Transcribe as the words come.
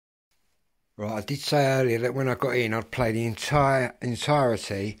Right, I did say earlier that when I got in, I'd play the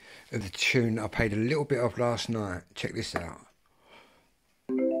entirety of the tune I played a little bit of last night. Check this out.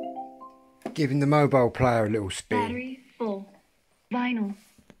 Giving the mobile player a little spin. Battery full. Vinyl.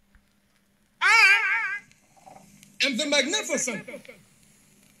 I am the magnificent.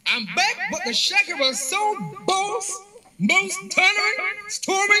 I'm back, but the shaker was so boss, most thundering,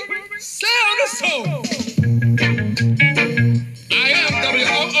 storming, sound of soul. I am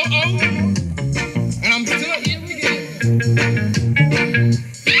WOOO, and I'm still here again.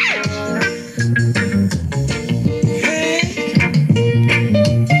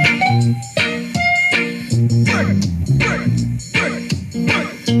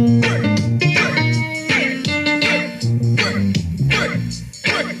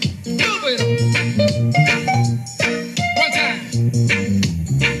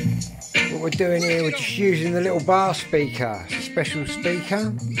 What we're doing here, we're just using the little bar speaker, it's a special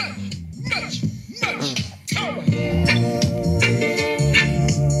speaker.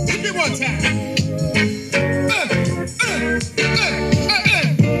 Give me one time.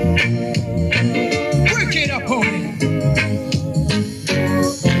 Work it up on me.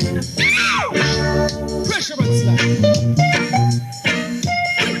 Pressure and slap.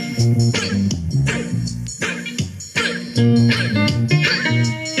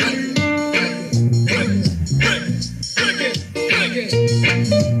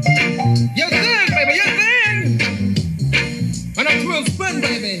 You're done, baby, you're done. And I'm thrilled fun,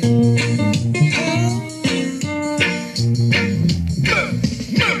 baby.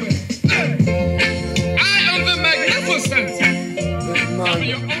 I am the magnificent.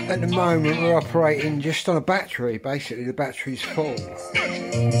 At the moment we're operating just on a battery, basically the battery's full.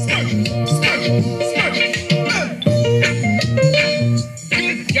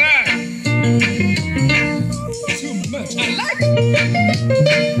 Good God. Too much. I like it.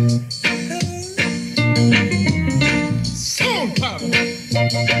 Soul power.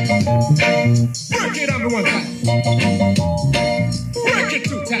 Work it on the one time. Work it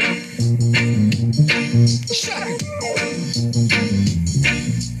 2 times. Shock it.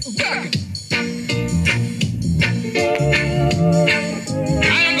 Rock it. I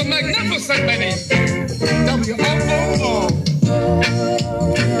am the magnificent, baby. WOOO.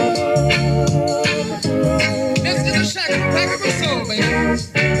 This is a shack pack of a soul, baby.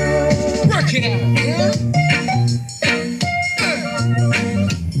 Work it out, yeah?